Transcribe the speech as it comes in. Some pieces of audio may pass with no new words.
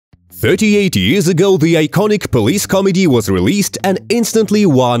38 years ago, the iconic police comedy was released and instantly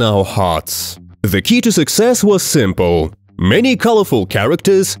won our hearts. The key to success was simple: many colorful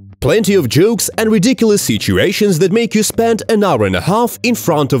characters, plenty of jokes and ridiculous situations that make you spend an hour and a half in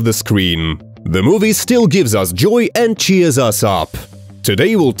front of the screen. The movie still gives us joy and cheers us up.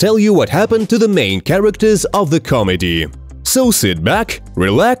 Today we'll tell you what happened to the main characters of the comedy. So sit back,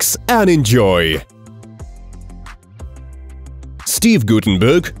 relax and enjoy! Steve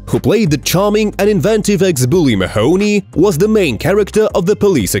Guttenberg, who played the charming and inventive ex-bully Mahoney, was the main character of the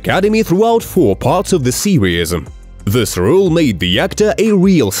Police Academy throughout 4 parts of the series. This role made the actor a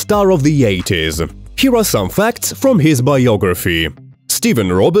real star of the 80s. Here are some facts from his biography.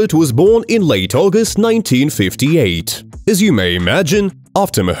 Stephen Robert was born in late August 1958. As you may imagine,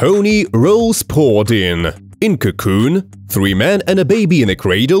 after Mahoney, roles poured in. In Cocoon, 3 Men and a Baby in a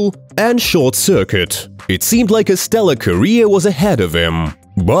Cradle, and Short Circuit. It seemed like a stellar career was ahead of him.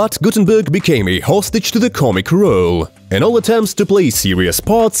 But Guttenberg became a hostage to the comic role, and all attempts to play serious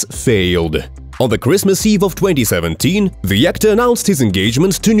parts failed. On the Christmas Eve of 2017, the actor announced his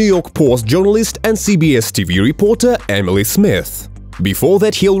engagement to New York Post journalist and CBS TV reporter Emily Smith. Before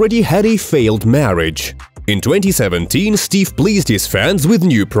that, he already had a failed marriage. In 2017, Steve pleased his fans with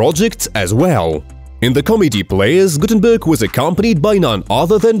new projects as well. In the comedy Players, Guttenberg was accompanied by none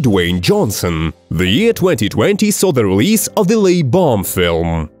other than Dwayne Johnson. The year 2020 saw the release of the Lay Bomb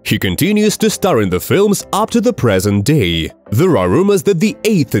film. He continues to star in the films up to the present day. There are rumors that the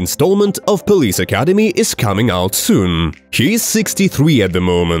 8th installment of Police Academy is coming out soon. He is 63 at the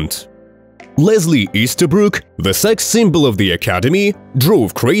moment. Leslie Easterbrook, the sex symbol of the Academy,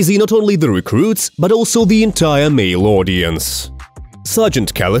 drove crazy not only the recruits but also the entire male audience.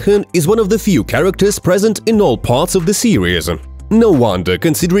 Sergeant Callahan is one of the few characters present in all parts of the series. No wonder,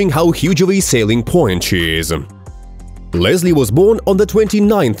 considering how huge of a selling point she is. Leslie was born on the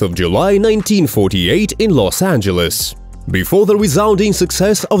 29th of July 1948 in Los Angeles. Before the resounding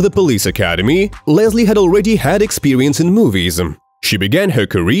success of the Police Academy, Leslie had already had experience in movies. She began her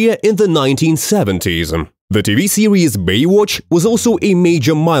career in the 1970s. The TV series Baywatch was also a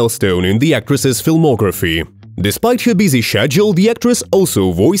major milestone in the actress's filmography. Despite her busy schedule, the actress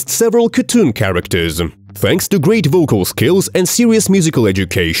also voiced several cartoon characters. Thanks to great vocal skills and serious musical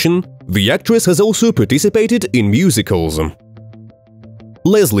education, the actress has also participated in musicals.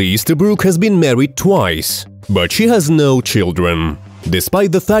 Leslie Easterbrook has been married twice, but she has no children.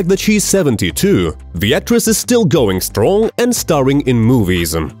 Despite the fact that she is 72, the actress is still going strong and starring in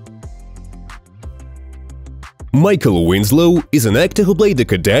movies. Michael Winslow is an actor who played a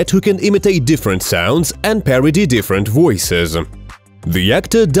cadet who can imitate different sounds and parody different voices. The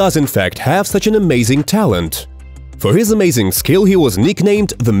actor does in fact have such an amazing talent. For his amazing skill, he was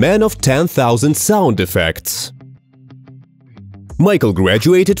nicknamed the Man of 10,000 Sound Effects. Michael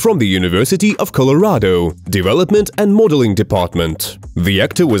graduated from the University of Colorado, Development and Modeling Department. The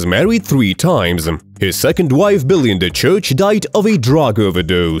actor was married 3 times. His second wife, Belinda Church, died of a drug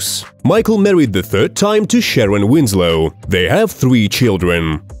overdose. Michael married the 3rd time to Sharon Winslow. They have 3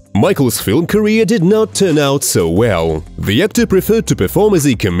 children. Michael's film career did not turn out so well. The actor preferred to perform as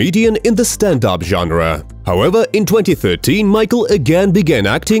a comedian in the stand-up genre. However, in 2013, Michael again began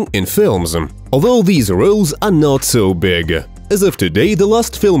acting in films, although these roles are not so big. As of today, the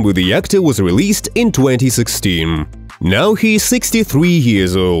last film with the actor was released in 2016. Now he is 63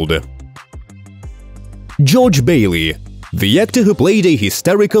 years old. George Bailey, the actor who played a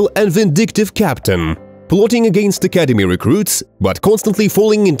hysterical and vindictive captain, plotting against Academy recruits, but constantly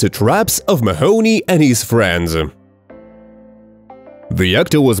falling into traps of Mahoney and his friends. The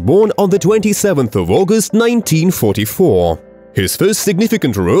actor was born on the 27th of August 1944. His first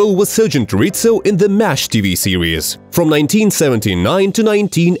significant role was Sergeant Rizzo in the MASH TV series from 1979 to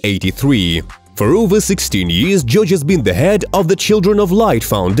 1983. For over 16 years, George has been the head of the Children of Light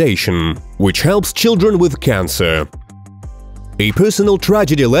Foundation, which helps children with cancer. A personal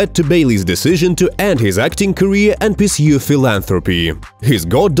tragedy led to Bailey's decision to end his acting career and pursue philanthropy. His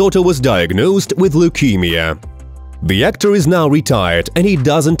goddaughter was diagnosed with leukemia. The actor is now retired and he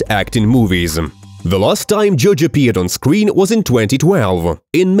doesn't act in movies. The last time George appeared on screen was in 2012,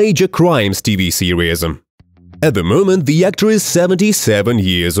 in Major Crimes TV series. At the moment, the actor is 77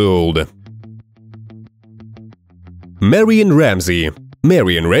 years old. Marion Ramsey.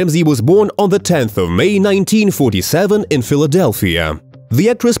 Marion Ramsey was born on the 10th of May 1947 in Philadelphia.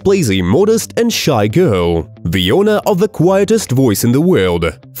 The actress plays a modest and shy girl, the owner of the quietest voice in the world,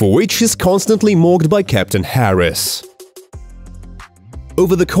 for which she's constantly mocked by Captain Harris.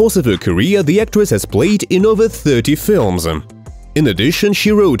 Over the course of her career, the actress has played in over 30 films. In addition,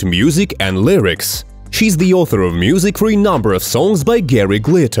 she wrote music and lyrics. She's the author of music for a number of songs by Gary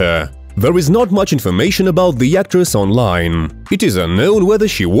Glitter. There is not much information about the actress online. It is unknown whether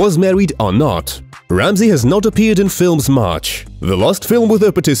she was married or not. Ramsey has not appeared in films much. The last film with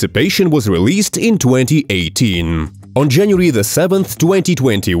her participation was released in 2018. On January 7,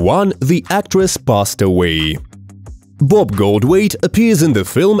 2021, the actress passed away. Bob Goldthwait appears in the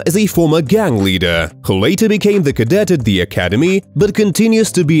film as a former gang leader, who later became the cadet at the academy but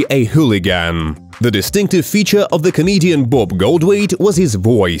continues to be a hooligan. The distinctive feature of the comedian Bob Goldthwait was his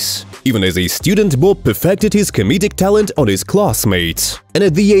voice. Even as a student, Bob perfected his comedic talent on his classmates, and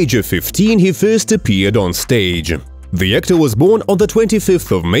at the age of 15 he first appeared on stage. The actor was born on the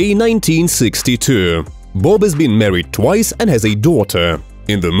 25th of May 1962. Bob has been married twice and has a daughter.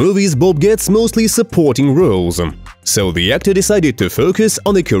 In the movies, Bob gets mostly supporting roles, so the actor decided to focus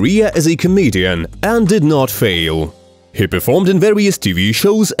on a career as a comedian and did not fail. He performed in various TV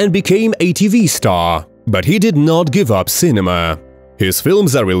shows and became a TV star, but he did not give up cinema. His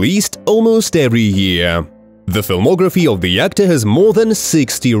films are released almost every year. The filmography of the actor has more than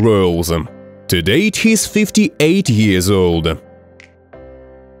 60 roles. To date, he's 58 years old.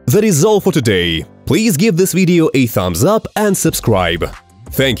 That is all for today. Please give this video a thumbs up and subscribe.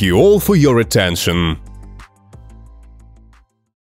 Thank you all for your attention.